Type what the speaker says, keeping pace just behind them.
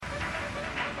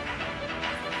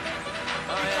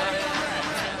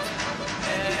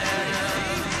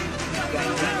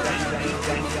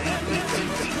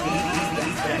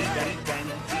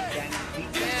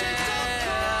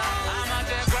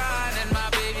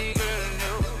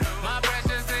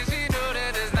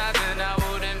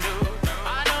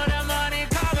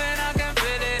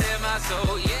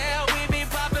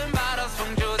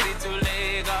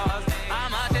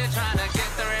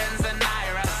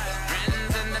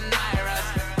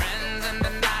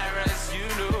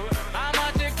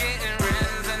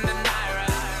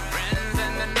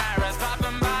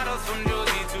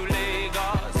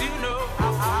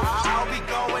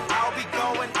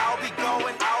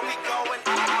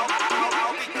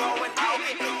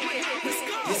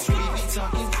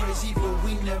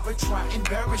try and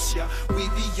embarrass ya. We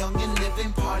be young and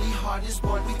living, party hard is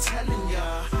what we telling ya.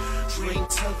 Drink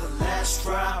till the last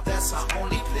drop, that's our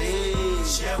only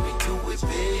place. Yeah, we do it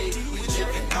big, we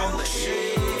living on the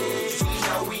edge. We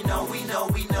know, we know, we know,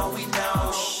 we know, we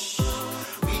know.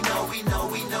 We know, we know,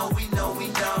 we know, we know, we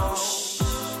know.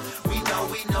 We know,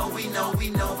 we know, we know, we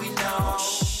know, we know.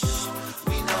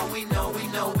 We know, we know, we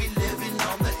know, we living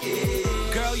on the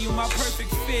edge. Girl, you my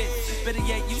perfect fit. Better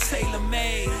yet, you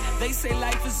tailor-made. They say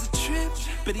life is a trip,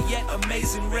 better yet,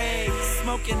 amazing rays.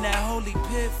 Smoking that holy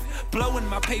piff, blowing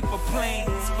my paper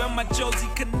planes. When my Josie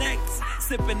connects,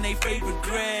 sipping they favorite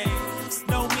grapes.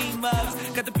 No mean mugs,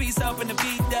 got the piece up and the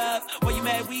beat up. Why you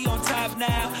mad? We on top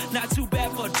now. Not too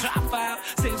bad for a dropout.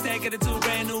 Same stack at the two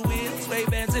brand new wheels.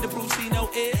 Ray-Bans to the Bruce Lee, no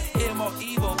it. Here more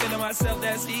evil, feeling myself,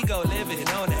 that's ego, living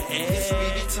on the edge. Yes,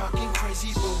 we be talking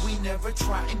crazy, but we never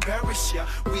try and embarrass ya.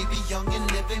 We be young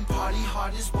and living, party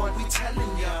hard is what we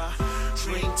telling ya.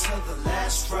 Drink till the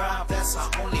last drop, that's our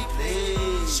only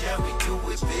place. Yeah, we do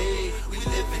it big, we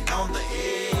living on the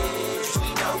edge. We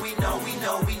know, we know, we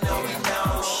know, we know, we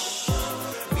know.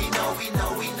 We know, we know,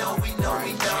 we know, we know,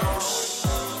 we know.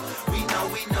 We know,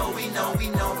 we know, we know, we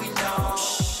know, we know.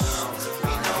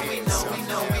 We know, we know, we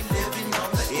know, we living on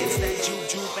the edge. It's that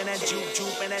juju and that juju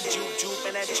and that juju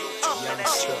and that juju and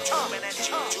that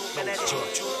juju and that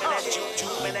juju and that juju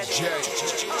and that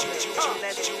juju and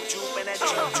that juju and that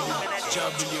juju and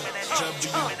that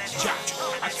juju and that juju.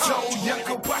 I told Young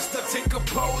Buster take a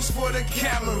pose for the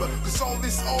camera, cause all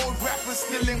this old rappers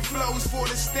stealing flows for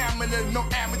the stamina. No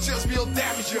amateurs, real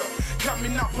damage.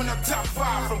 Coming up on the top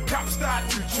 5 from Copstar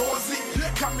to Jersey.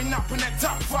 Coming up on that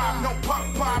top 5, no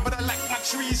pop pie, but I like my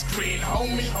trees green,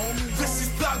 homie. This is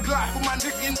thug life for my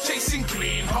niggas chasing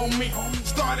green, homie.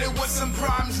 Started with some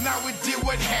problems, now we deal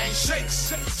with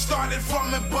handshakes. Started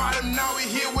from the bottom, now we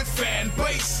here with fan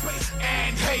base.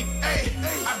 And hey,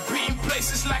 I've been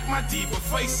places like my diva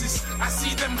faces. I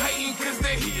see them hating cause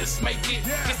they hear us make it.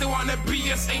 Guess they wanna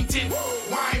be us, ain't it?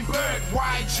 Weinberg,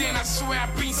 YG, I swear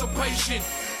I've been so patient.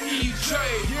 EJ,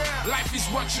 life is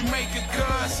what you make it,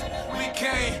 cuz we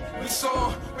came, we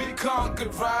saw, we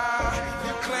conquered, right?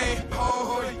 You claim,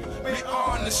 oh, we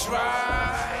on this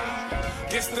ride.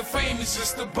 Guess the fame is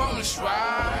just a bonus,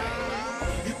 right?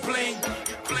 You blink,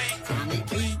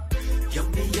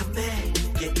 Yummy, yummy,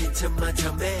 get into my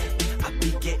tummy. I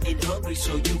be getting hungry,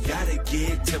 so you gotta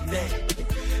get to me.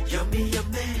 Yummy,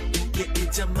 yummy, get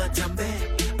into my tummy.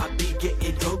 I be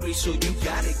getting hungry, so you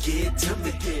gotta get to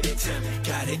me. Get it to me.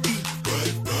 Gotta eat,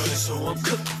 so I'm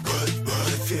cooking,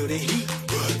 feel the heat,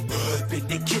 up in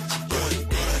the kitchen.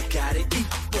 Gotta eat,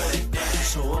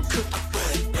 so I'm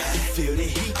cooking, feel the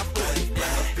heat,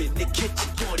 up in the kitchen.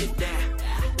 Want it now.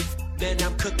 Then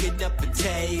I'm cooking up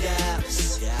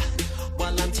potatoes,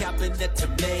 while I'm chopping the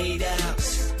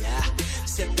tomatoes,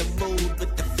 set the mood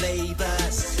with the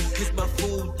flavors, cause my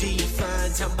food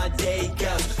defines how my day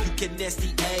goes. You can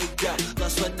nasty egg up,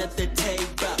 lost one at the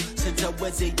table, since I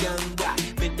was a young guy,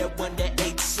 been the one that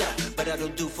ate some, but I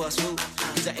don't do fast food,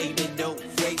 cause I ain't in no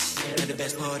race. And the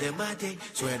best part of my day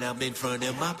is when I'm in front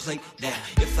of my plate. Now,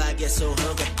 if I get so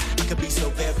hungry, I can be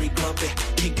so very grumpy.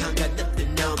 King Kong got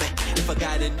nothing on me. If I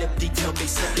got an empty tummy,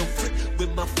 so don't flip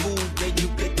with my food when you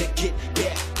better get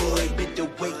that boy.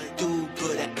 Middleweight dude,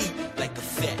 but I eat like a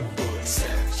fat boy. So,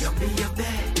 yummy, yummy,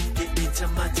 get into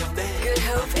my tummy. Good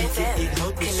Hope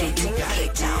FM, connecting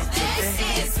Cape Town. This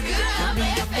is Good Hope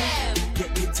FM.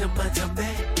 Get into my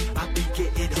tummy. I be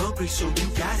getting hungry, so you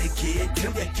gotta get to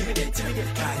me. Get it to me.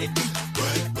 Gotta eat,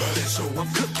 so I'm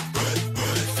cooking,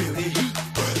 feel the heat,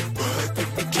 in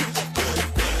the kitchen.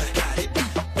 Gotta eat,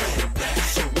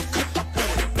 so I'm cooking,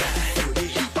 feel the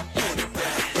heat, in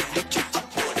the kitchen.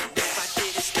 If I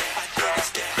did it, step, I did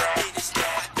it, step,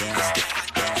 I did it, step, I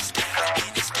did it, step, I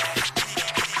did it, step, I did it,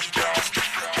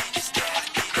 step, I did it, step, I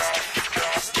did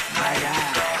it, step, I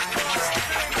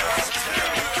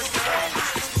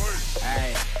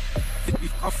did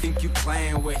it, I think you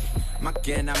playing with my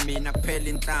gun, I mean I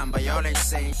pelling down, but y'all ain't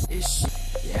saying ish.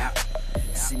 Yeah.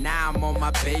 See now I'm on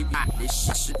my baby. This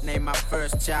shit should name my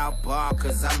first child bar,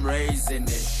 cause I'm raising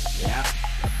it. Yeah.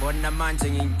 Bona manje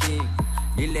nginking.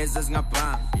 Ilezi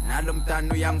zingaphambi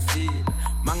nalomntana uyangifila.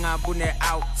 Mangabune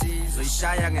outies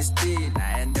uyishaya ngestina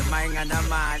and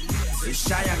mayinganamali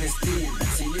uyishaya ngestina.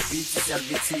 Thina beat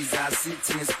siyabithiza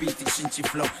sithi ngespeed kushintsha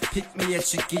flow. Pick me at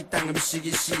Chiquita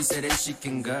ngimshikishise then she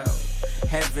can go.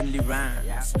 Heavenly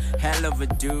rhymes, hell of a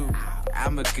dude.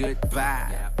 I'm a good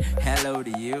vibe. Hello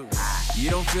to you. You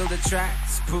don't feel the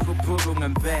tracks, pugu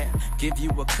and bad. Give you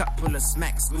a couple of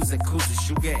smacks, lose a kuzu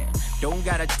sugar. Don't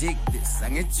gotta dig this,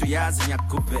 I'm into yaz and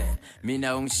yakube.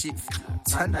 Mina ung shit,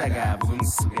 tandaga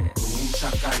bungsuge.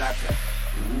 Chakalaka,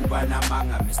 Uba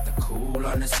namanga, Mr. Cool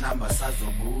on this number,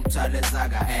 Sazubuta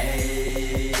lezaga,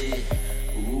 hey.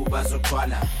 Uba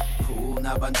zotwala,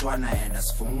 Puna bantwana, and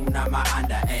asfuna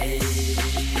maanda, hey.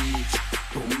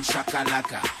 Boom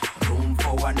shakalaka, room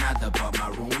for another, but my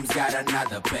room's got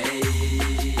another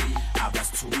bay.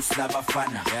 Abas two slava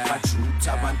fana,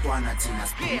 Bachuta bantwana,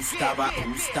 Tinas, Ustaba,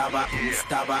 Ustaba,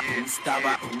 Ustaba,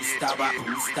 Ustaba,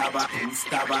 Ustaba,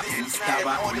 Ustaba,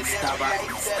 Ustaba,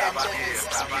 Ustaba,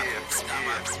 Ustaba,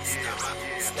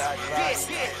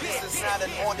 This is not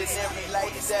an ordinary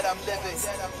life that I'm living.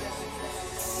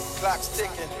 Clock's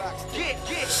ticking.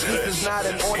 This is not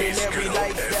an ordinary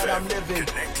life that I'm living.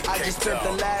 I just spent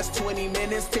the last 20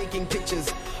 minutes taking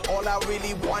pictures. All I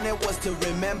really wanted was to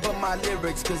remember my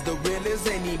lyrics, cause the real is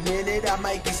any minute I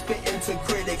might be spitting to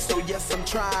critics. So yes, I'm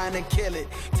trying to kill it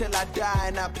till I die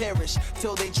and I perish.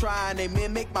 Till they try and they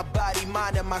mimic my body,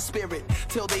 mind and my spirit.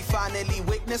 Till they finally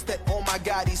witness that, oh my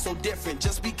God, he's so different.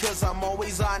 Just because I'm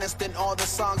always honest in all the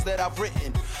songs that I've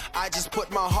written. I just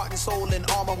put my heart and soul in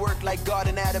all my work like God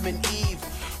and Adam and Eve.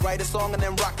 Write a song and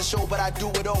then rock the show, but I do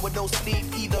it all with no sleep.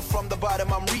 Either from the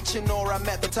bottom I'm reaching or I'm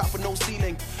at the top with no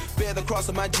ceiling. Bear the cross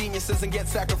of my geniuses and get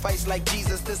sacrificed like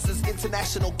Jesus. This is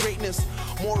international greatness,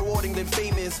 more rewarding than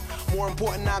fame is. More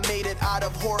important, I made it out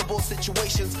of horrible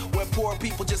situations where poor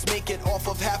people just make it off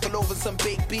of half a loaf and some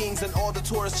baked beans, and all the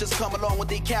tourists just come along with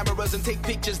their cameras and take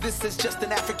pictures. This is just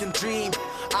an African dream.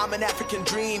 I'm an African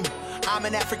dream. I'm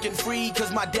an African free,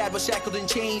 cause my dad was shackled and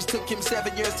chains. Took him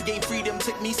 7 years to gain freedom,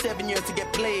 took me 7 years to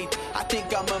get played. I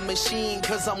think I'm a machine,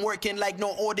 cause I'm working like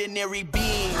no ordinary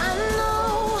being. I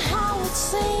know how it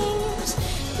seems.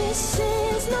 This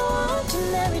is no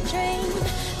ordinary dream.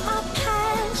 My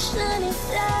passion, it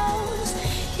flows.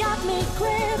 Got me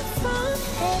gripped from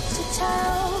head to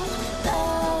toe.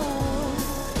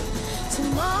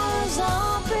 Tomorrow's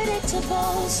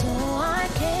unpredictable, so I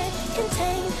can't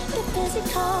contain the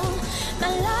physical. My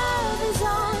love is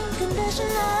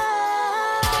unconditional.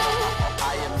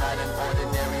 I am not an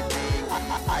ordinary being.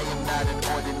 I am not an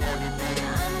ordinary being.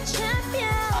 I'm a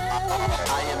champion.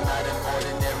 I am not an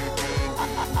ordinary being.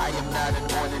 I am not an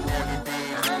ordinary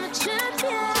being. I'm a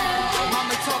champion.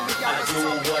 Mama told me I do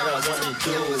what I wanna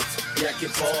do. Yeah,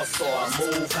 get boss, so I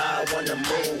move how I wanna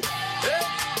move.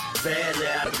 Barely,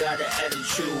 I got an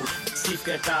attitude. Steve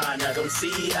Katana, don't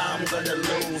see how I'm gonna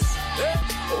lose.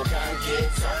 Oh, can't get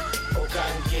oh,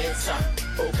 can't get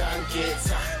oh, can't get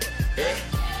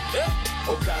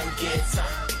oh, can't get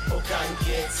oh, can't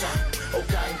get oh,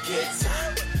 can't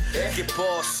get Get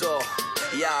boss,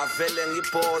 yeah, vele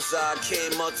ngiboza.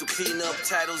 Came out to clean up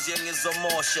titles, young as a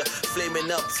Marsha. Flaming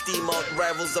up, steam out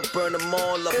rivals, I burn them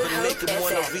all up and make them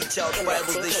wanna reach out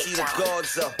rivals, they see the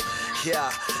gods up.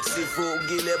 Yeah,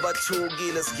 sivugile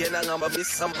bathukile sigena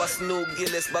ngababisam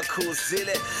basinukile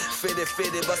sibakhuzile fede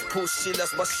fede basiphushile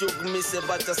sibashukumise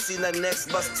batasina next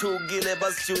basithukile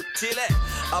basijuthile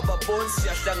ababonsi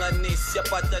yahlanganisa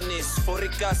yapatanisa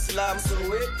foricas lam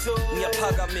Soweto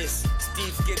ngiyaphakamisa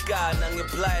Steve Gegana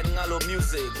ngiblind ngalo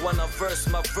music wanna verse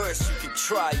my verse you can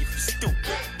try if you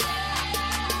stupid.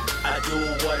 I do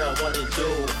what I wanna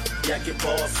do. Yeah, get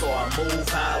boss, so I move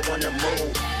how I wanna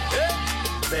move.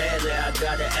 Barely, I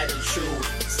got an attitude.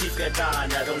 Steve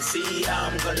Katana, don't see how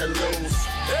I'm gonna lose.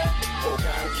 Oh,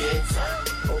 can't get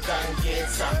oh, can't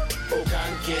get oh,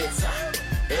 can't get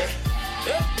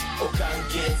oh, can't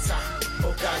get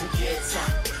oh, can't get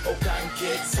oh, can't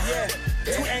get Yeah,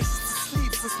 too anxious to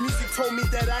sleep since music told me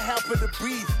that I have to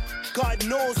breathe. God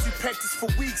knows we practiced for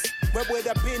weeks. Where would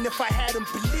I been if I hadn't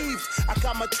believed? I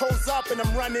got my toes up and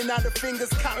I'm running out of fingers,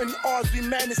 counting odds we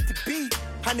managed to beat.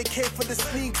 100K for the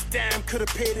sneaks, damn, could've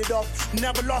paid it off.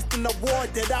 Never lost an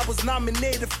award that I was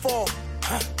nominated for.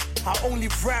 I only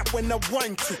rap when I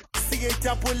want to. See a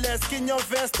double S, skin your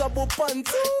vest, double bun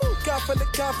too. Kafali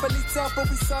tapa,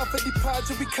 we suffer the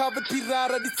paja, we covered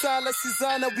pirara, the sala,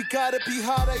 Susanna, we gotta be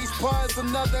harder. Each bar's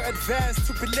another advance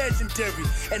to be legendary,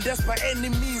 and that's by any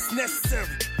means necessary.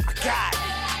 I got it.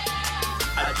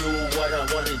 I do what I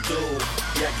wanna do.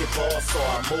 Yeah, get boss, so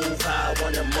I move how I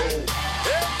wanna move.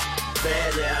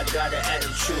 Barely, I got an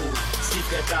attitude. Steve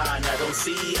Katana, I don't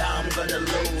see how I'm gonna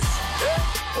lose.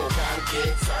 Oh, can't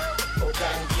get oh,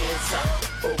 can't get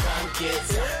oh, can't get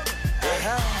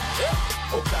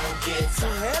oh, can't get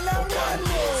oh, can't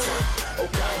get oh,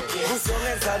 can't get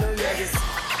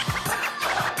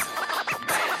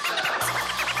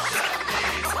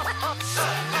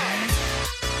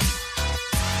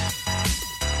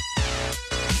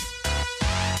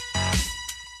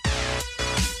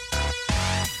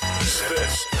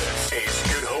This is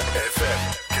Good Hope FM,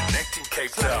 connecting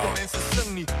Cape Town. Mensen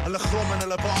zing niet, Hulle grom en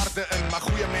hulle baarde in, maar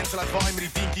goeie mense laat waai met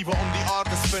die dinkie waar om die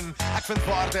aarde spin. Ek vind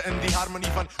waarde in die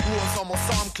harmonie van hoe ons allemaal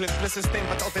saam klink. Plus 'n stem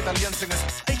wat altyd alleen sing is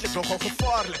eintlik nogal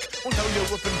gevaarlik. Onthou jou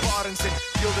openbarings en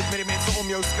deel dit met die mense om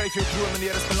jou. Skryf jou droom en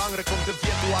hier is belangrik om te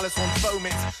weet hoe alles ontvou,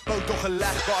 mens. Bou toch 'n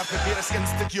legkaart met weer eens een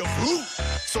stukje hoe.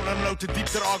 Sonder nou te diep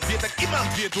te raak, weet ek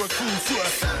iemand weet hoe ek voel so.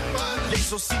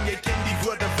 Lees ons sien, jy ken die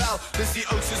woorde wel. Dis die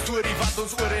oudste storie wat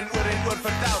ons oor en oor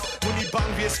vertel. Moenie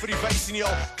bang wees vir die wysie nie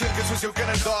al. Klink dit soos jou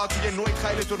kinderdae toe jy nooit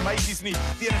gehuil het oor meisies nie.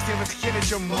 Die enigste wat geen het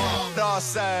jou ma. Daar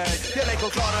sê, jy lyk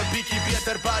al klaar 'n bietjie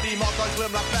beter buddy. Maak al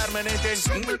glimlach permanent en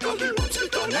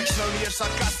ek is nou nie eers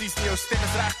sarkasties nie, jou stem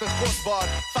is regtig kosbaar.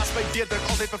 Vas by deurdruk,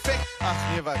 altyd perfek. Ag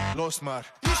nee wat, los maar.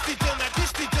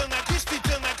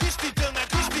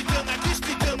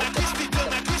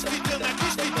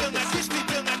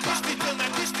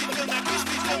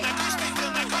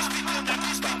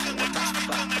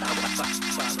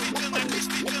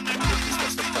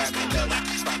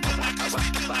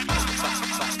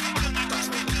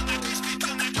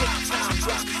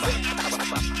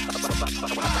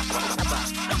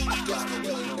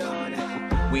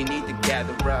 We need to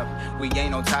gather up. We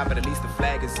ain't on top, but at least the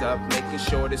flag is up. Making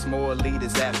sure there's more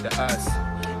leaders after us.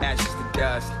 Ashes to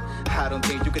dust. I don't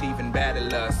think you could even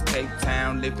battle us. Cape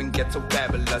Town, living ghetto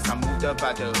fabulous. I moved up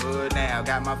out the hood now,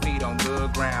 got my feet on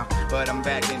good ground. But I'm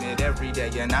back in it every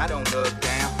day and I don't look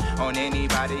down on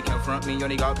anybody. Confront me,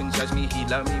 only God can judge me. He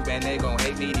love me when they gon'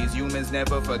 hate me. These humans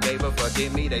never forgave or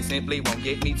forgive me. They simply won't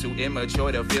get me, too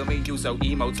immature to feel me. You so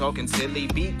emo, talking silly.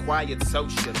 Be quiet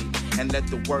socially and let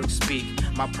the work speak.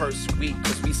 My purse weak,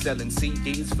 cause we selling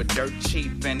CDs for dirt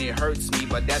cheap. And it hurts me,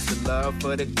 but that's the love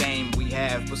for the game we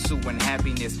have. Pursuing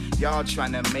happiness, y'all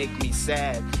trying to make me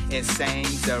sad. Insane,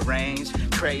 deranged,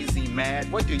 crazy,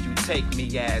 mad. What do you take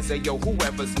me as? Hey yo,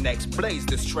 whoever's next, blaze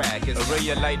this track. A ray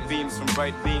of light beams from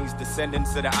bright beings,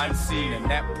 descendants of the unseen. And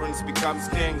that prince becomes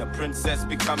king, a princess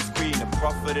becomes queen. A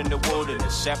prophet in the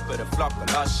wilderness, shepherd, a flock,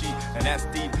 a lost sheep. And that's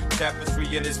deep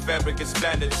tapestry in this fabric is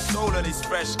splendid. Soul of these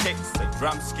fresh kicks, a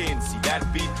drum skin, see that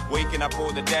beat? Waking up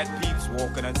all the dead peeps,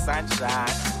 walking on sunshine.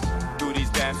 Through these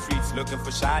damn streets looking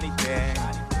for shiny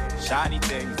things. Shiny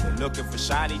things, they're looking for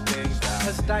shiny things.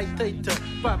 As die tyd,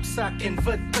 papsak en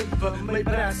wit pype. My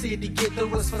bra sê die ghetto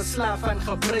is verslaaf aan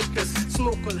gebruikers.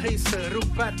 Smokkelhuise,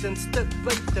 roep wat en stuk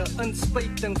buite.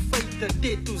 Inspuiting feite,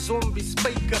 tattoo zombie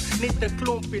spyke. Net 'n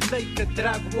klompie lyke,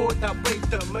 drag word daar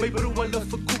buite. My broer hulle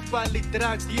verkoop al die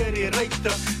drugs deur die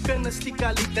ruite. Kinders stiek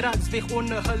al die drugs weg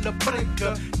onder hulle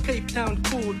pryke. Cape Town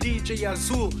cool, DJ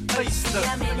Azul, Easter.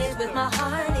 I'm in it with my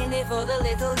heart, in it for the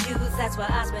little youth. That's why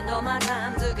I spend all my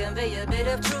time to convey a bit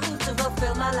of truth, to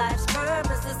fulfill my life's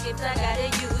purpose. This gift I gotta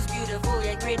use, beautiful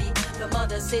yet gritty. The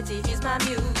mother city is my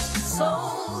muse.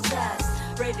 Soul that's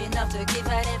brave enough to keep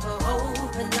fighting for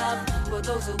hope and love. For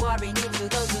those who are in need, for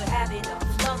those who have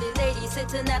enough. Lovely ladies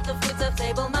sitting at the foot of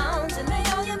Table Mountain. May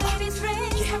all your babies ring,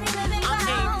 living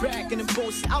I ain't bragging and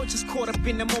boasting, I was just caught up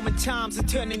in the moment times and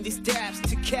turning these dabs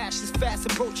to cash is fast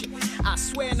approaching. I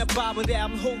swear in the Bible that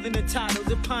I'm holding the title,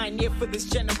 the pioneer for this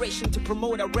generation to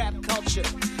promote our rap culture.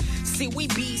 See, we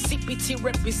be CPT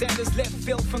representatives, left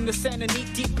field from the center, knee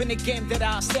deep in the game that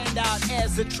I'll stand out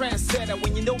as a trendsetter.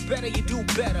 When you know better, you do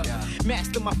better.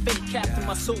 Master my fate, captain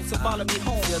my soul, so follow me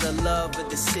home. Feel the love of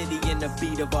the city and the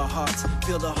beat of our hearts.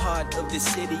 Feel the heart of the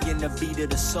city and the beat of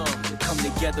the song. Come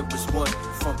together as one,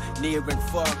 from near and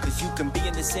far. Cause you can be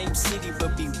in the same city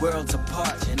but be worlds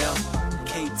apart, you know.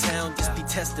 Cape Town, just be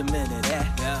testament of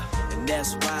that. And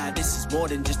that's why this is more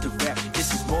than just a rap.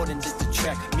 This is more than just a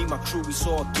track. Me, my crew, we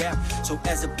saw a gap. So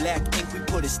as a black ink, we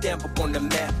put a stamp up on the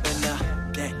map.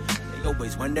 And they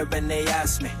always wonder when they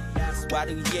ask me, why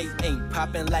the Ye ain't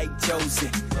popping like Josie?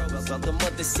 Well, the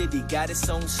mother city got its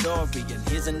own story. And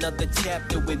here's another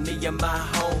chapter with me and my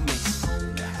homies.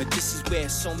 But this is where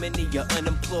so many are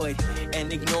unemployed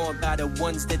and ignored by the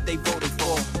ones that they voted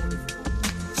for.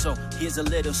 So here's a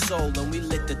little soul and we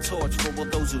lit the torch for all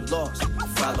those who lost.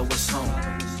 Follow us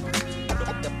home.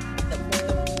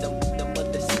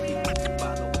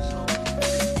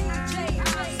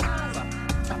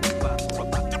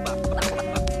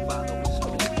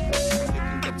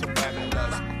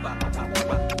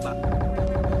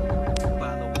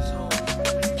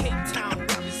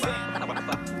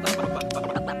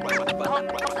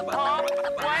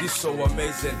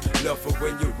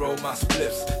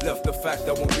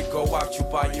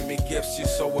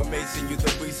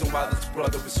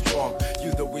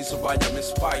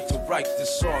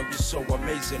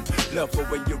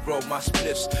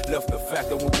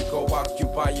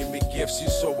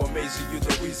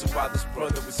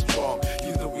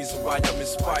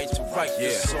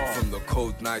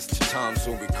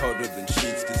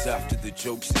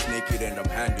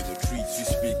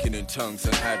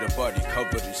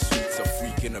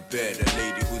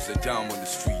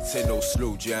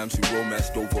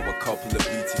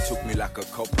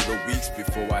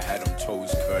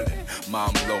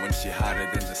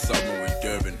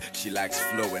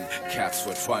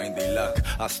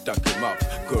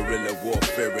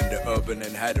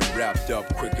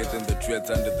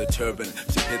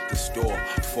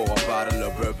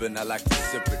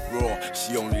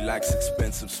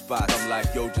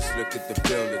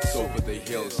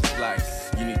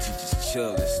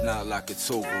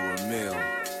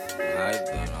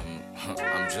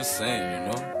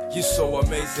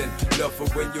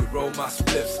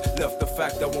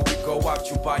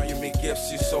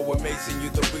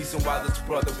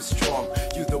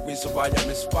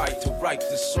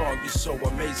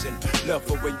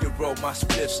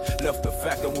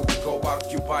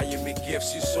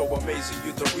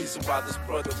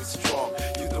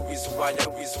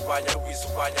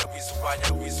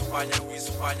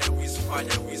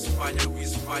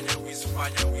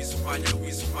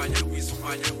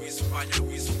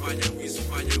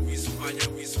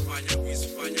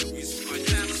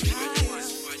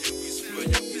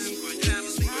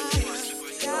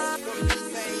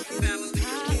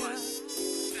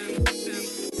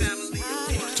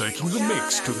 Taking the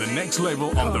mix to the next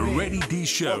level on the Ready D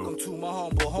Show. Welcome to my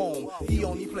humble home, the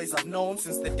only place I've known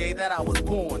since the day that I was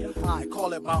born. I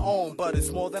call it my own, but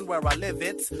it's more than where I live.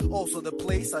 It's also the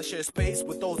place I share space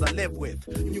with those I live with.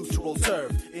 Neutral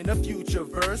turf. In a future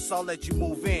verse, I'll let you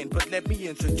move in, but let me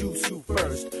introduce you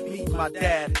first. Meet my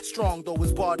dad, strong though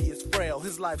his body is frail.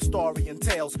 His life story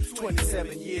entails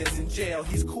 27 years in jail.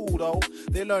 He's cool though,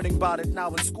 they're learning about it now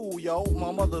in school, yo.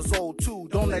 My mother's old too,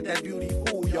 don't let that beauty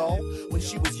fool y'all. When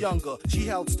she was younger, she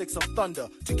held sticks of thunder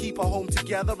to keep her home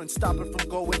together and stop it from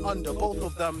going under. Both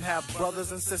of them have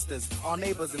brothers and sisters, our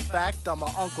neighbors in fact. I'm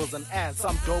my uncles and aunts,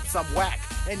 some dope, some whack.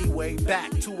 Anyway,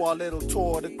 back to our little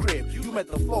tour of the crib. You met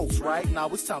the folks, right? Now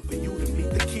it's time for you to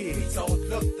meet the kids. We don't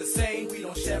look the same, we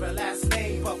don't share a last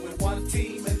name, but we're one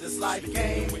team in this life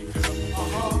game.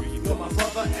 You're my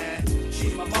brother and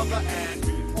she's my mother,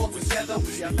 and all together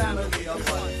we are family of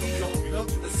one. We don't look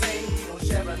the same, we don't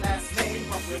share a last name,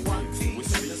 but we're one team in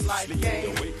this life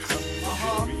game.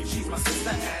 She's my sister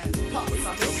and pops,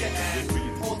 I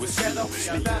miss you, and all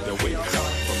together we are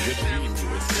family of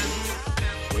one.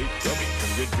 Wake up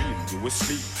from your dream, you will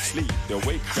sleep, sleep. Then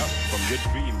wake up from your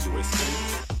dream, you will sleep.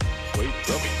 Wake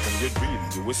up from your dream,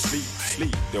 you will sleep,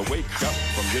 sleep. Then wake up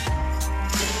from your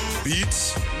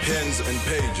beats, pens, and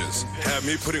pages have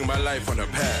me putting my life on a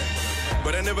pad.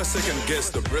 But I never second guess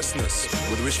the briskness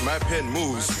with which my pen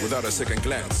moves without a second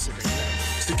glance.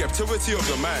 The captivity of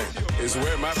the mind is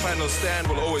where my final stand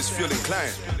will always feel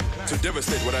inclined to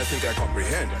devastate what I think I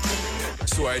comprehend.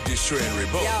 So I destroy and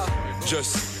rebuild,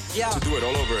 just to do it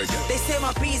all over again. They say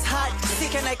my beat's hot,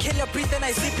 sick, and I kill your breath and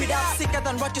I zip it up. Sicker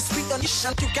than what you speak on this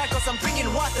shit you got, cause I'm bringing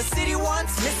what the city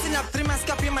wants. Listen up, 3 months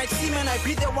copy my team and I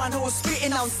be the one who is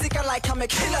spitting out sicker like I'm a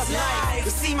killer's life.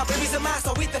 You see my baby's a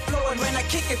master with the flow, and when I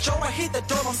kick it, Joe, I hit the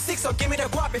door. I'm sick, so give me the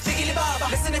guap, figgy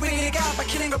baba. Listen to me, the by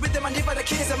killing a rhythm and but the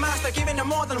kid is a master, giving them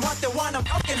more than what they want. I'm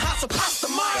fucking hot, so pass the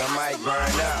mic. I might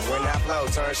burn up when I flow,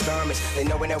 turn stomachs. They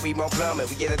know when that we won't plummet.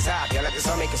 We get the top, y'all like the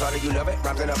summit, cause all of you love it.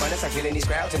 Rhymes in abundance, I'm killing these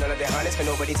crowds and all of their hunters. Can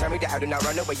nobody tell me that I do not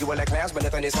run it, but you all like clowns, but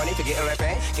nothing is funny. Forget all that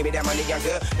pain. Give me that money, I'm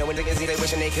good. No one can see they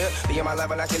wishing they could be on my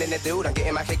level. I'm killing the dude. I'm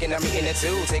getting my kick and I'm eating it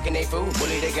too. Taking they food,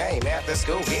 bully the game after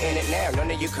school, getting it now.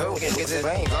 None of you cool, getting his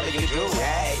veins. All of you do,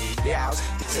 hey, yeah,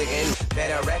 taking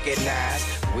better recognize.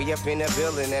 We up in the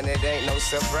building and it ain't no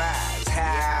surprise.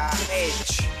 How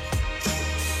H.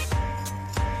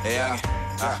 Yeah.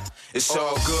 It's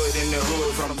all good in the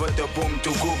hood, from but the boom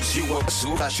to goops. You a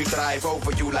soup, I should drive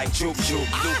over you like juke,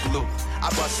 loop, loop. I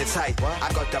bust it tight.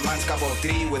 I got the man's cup of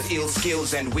 3 with ill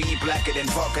skills and we blacker than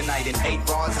vulcanite. In 8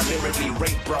 bars, I lyrically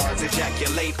rape broads,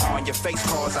 ejaculate on your face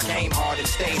cause I came hard and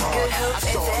stayed hard. I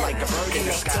soar like a bird in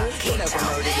the sky. You'll never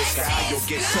murder this guy. You'll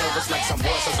get service like some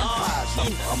horses and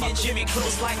pies. And Jimmy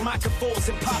close like microphones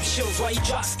and pop shows. While you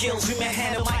drop skills, we may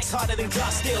handle mics harder than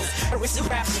glass stills. Arista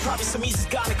raps, probably some easy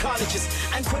gynecologists.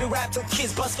 And quit a rap till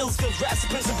kids bust skills, raps,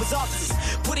 principals, officers.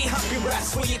 Putty happy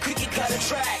raps for your cookie cutter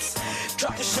tracks.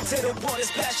 Drop the shit to the water,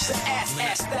 splash the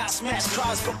ass style, smash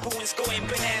crowds, baboons going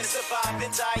bananas. Survive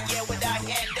and die, yeah, without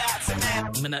handouts and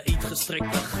man. Met 'n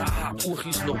uitgestrekte gaha,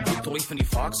 oogies nog bloedrooi van die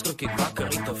vaak skrik ek wakker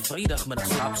uit 'n Vrydag met 'n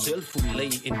slaapself voel lê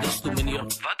in dis toe meneer.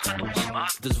 Wat gaan ons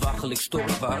maak? Dis waggelik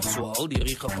stormwaar, so al die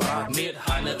rie gepraat met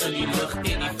hande in die lug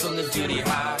en die vingers deur die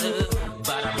hare.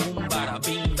 Bada boom, bada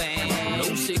bing bang.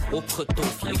 Nou sê ek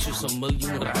opgetof, lyk soos 'n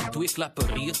miljoen rand. Twee klappe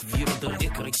reek weer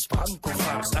ek reik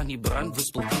sprankelvars aan die brand,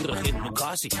 wispelturig en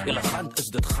lokasie. Elegant is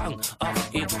dit gang, af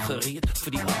het gereed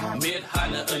vir die aand. Met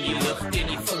hande in die lug en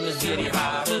die vingers deur die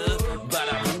hare.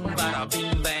 Bada boom, bada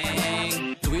bing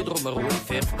bang. Twee dromme rooi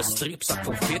verf, 'n streepsak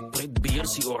van vet, breed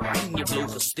beersie oranje blou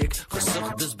gestek.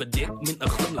 Gesig dis bedek met 'n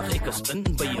glimlach, ek is in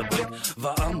by 'n plek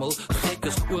waar almal gek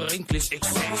is oor enkles. Ek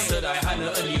sê, sit hy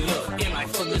hande in die lug en my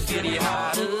vingers deur die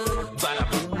hare. Bada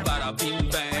boom, bada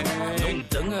bing bang. Nou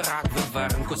dinge raak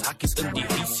verwarring, kos hakkies in die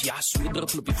ries. Ja,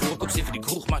 swedruppel op die voorkop, sê vir die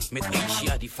kroegman met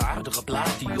Asia. Die vaardige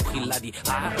plaat, die jochie laat die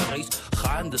hare reis.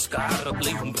 Gaan de skare,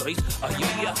 bly hom breis.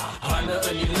 Ja, hande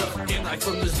in die lug en my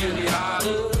vingers deur die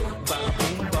hare. Bada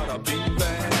boom, bada bing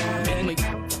bang. En my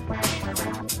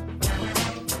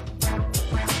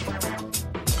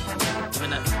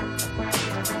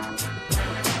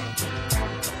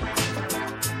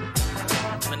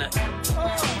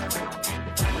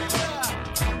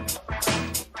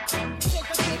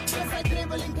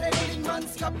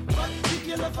Wat diep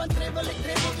julle van travel, ek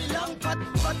travel die lang pad.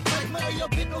 Wat krijg my eie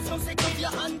bikkels, soos ek op je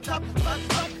aantap.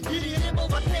 Wat, hierdie rebel,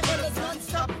 wat travel is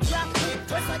non-stop. Ja,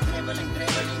 ek is een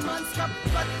traveling manskap.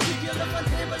 Wat diep julle van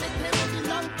travel, ek travel die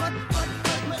lang pad. Wat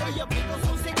krijg my eie bikkels,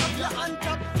 soos ek op je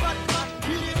aantap. Wat,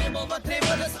 hierdie rebel, wat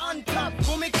travel is aantap.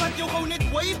 Kom ek vat jou gauw net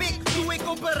way back, toe ek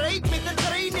operate met een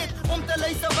trein net. Om te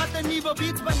luister wat een nieuwe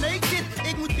beats beneik zit.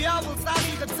 Ik moet bjabel,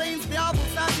 stasie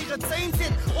het zijn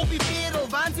zit. Op die perel,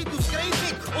 waanzin, toe schrijf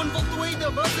ik.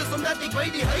 Onvoltooide verses, omdat ik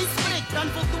bij die huis spreek. Dan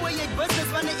voltooi ik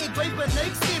business, wanneer ik bij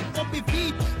beneik zit. Op die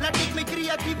beat, laat ik mijn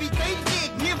creativiteit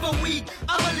week. Never weak,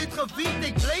 allemaal het gewiet,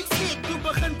 ik blijf sick. Toen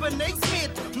begin beneik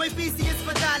smit, mijn visie is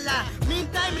verdala.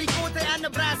 Meantime, record hij aan de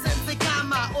braas in zijn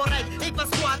kamer. Alright, ik was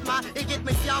kwaad, maar ik heb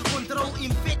mezelf control.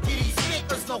 Infect, die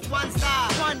respect is nog one star.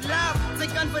 One love, zij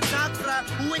kan vandaag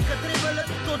vragen hoe ik getribbel het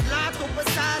tot laat op een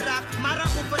Sarah. Maar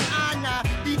op een Anna,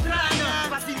 die tranen,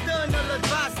 was internal het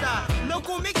basta. Nou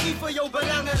kom ik hier voor jou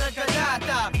belangrijke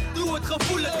data. Doe het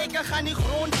gevoel het, ik ga niet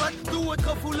grondvat. Doe het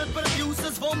gevoel het,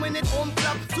 producers wil me net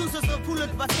omklap. Soos het gevoel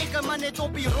het, was ik maar net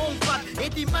op die rondvat.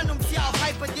 Het die man homself,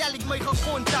 hij vertel ik my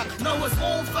gecontact. Nou is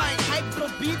all fine, hij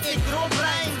drop beat, ik drop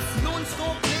rhymes.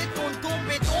 Non-stop, net on top,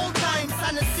 at all times.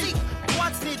 Aan het ziek,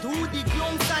 watch net hoe die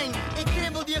klonk zijn. Ik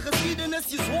kribbel die geschiedenis,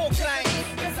 je hoog krijg.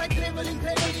 Yes, I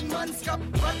traveling manskap.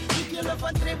 Wat diep jullie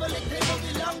van travel, ik travel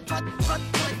die lang pad. Wat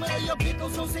krijg my eie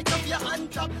bikkels, soos ek op je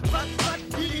aantap. Wat,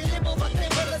 hierdie rebel, wat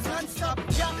travel is non-stop.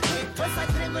 Ja, ek was I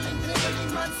traveling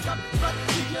manskap. Wat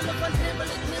diep jullie van travel,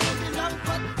 ik travel die lang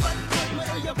pad. Wat krijg my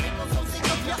eie bikkels, soos ek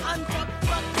op je aantap.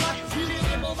 Wat, hierdie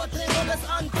rebel, wat travel is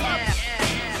on-top.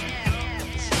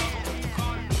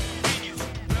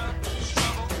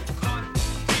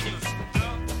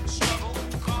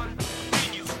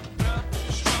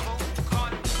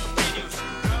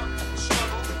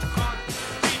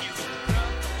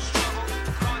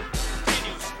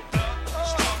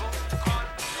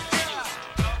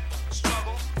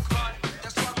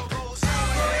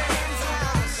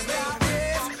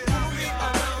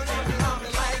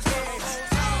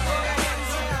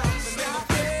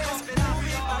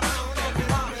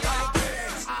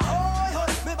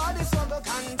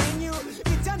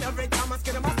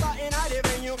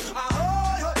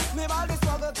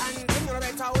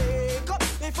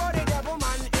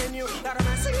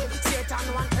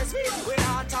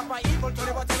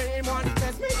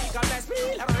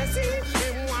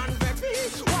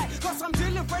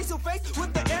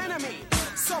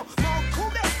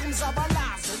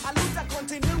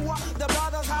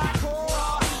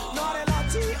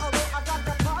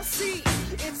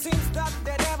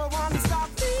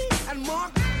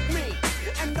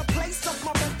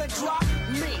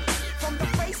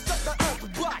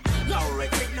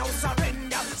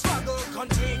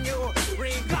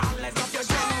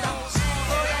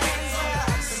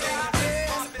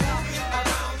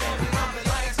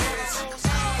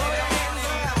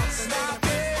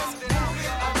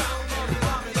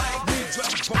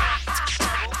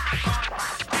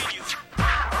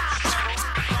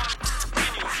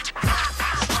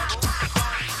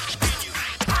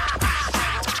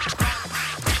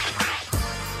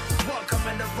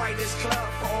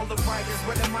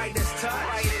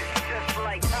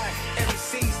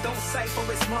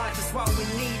 Cypher is smart, that's why we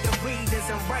need the readers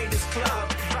and writers club.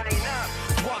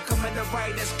 Welcome Welcome at the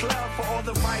Writers Club for all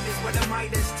the writers where the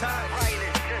might is touch.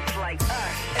 Writers just like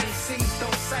us. MCs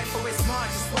don't cipher as much,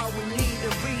 that's why we need the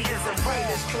readers and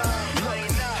Writers Club. Look,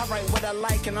 I write what I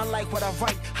like and I like what I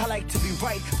write. I like to be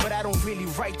right, but I don't really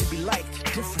write to be liked.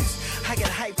 Difference. I get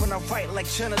hype when I write like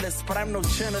journalists, but I'm no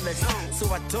journalist,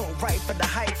 so I don't write for the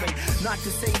hype. And not to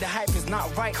say the hype is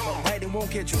not right, but writing won't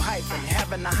get you hype. And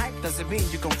having a hype doesn't mean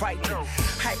you can write it.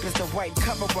 Hype is the right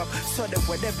cover up, so that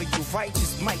whatever you write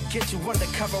just might get you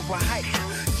undercover with hype.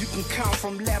 You can count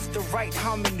from left to right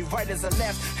how many writers are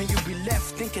left, and you'll be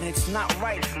left thinking it's not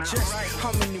right. Just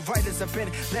how many writers have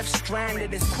been left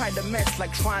stranded. It's quite a mess,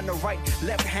 like trying to write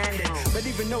left-handed. But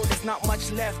even though there's not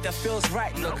much left that feels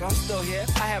right, look, I'm still here,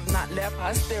 I have not left,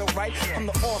 I still write. I'm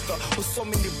the author with so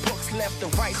many books left to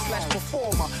write, slash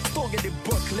performer, still get the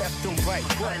book left and right.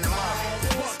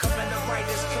 Welcome in the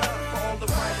Writers Club for all the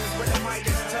writers where the might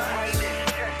is touch.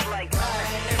 Just like us.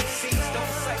 MCs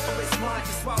don't cipher as much,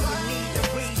 that's why we need the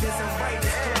readers and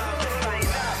Writers Club.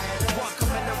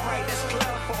 Welcome in the Writers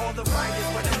Club for all the writers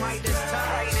where the might is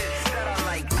touch. Just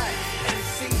like us.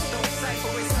 MCs don't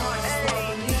cipher as much, that's why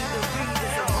we need the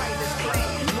readers and Writers Club.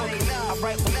 Look, I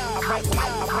write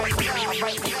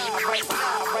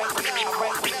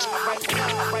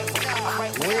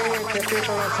when we, the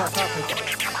people of South Africa,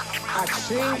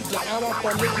 achieved our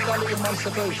political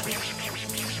emancipation.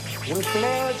 We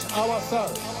pledge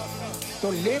ourselves to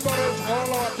liberate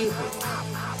all our people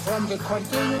from the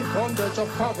continuing bondage of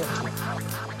poverty,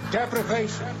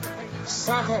 deprivation,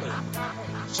 suffering,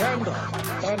 gender,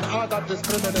 and other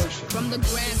discrimination. From the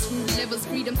grassroots levels,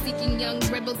 freedom-seeking young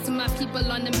rebels to my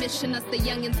people on a mission. Us the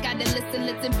youngins gotta listen,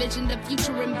 let's envision the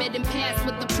future embedding past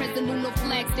with the present, who no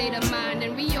flag state of mind.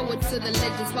 And we owe it to the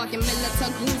legends, sparking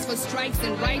militant rules for strikes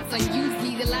and rights. Unused,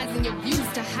 legalizing your views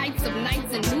to heights of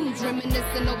nights and noons.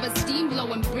 Reminiscing over steam,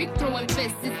 blowing brick, throwing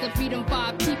fists. It's the freedom for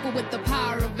our people with the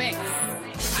power of X.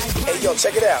 Hey, yo,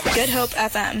 check it out. Good Hope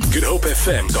FM.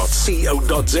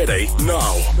 GoodHopeFM.co.za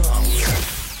now.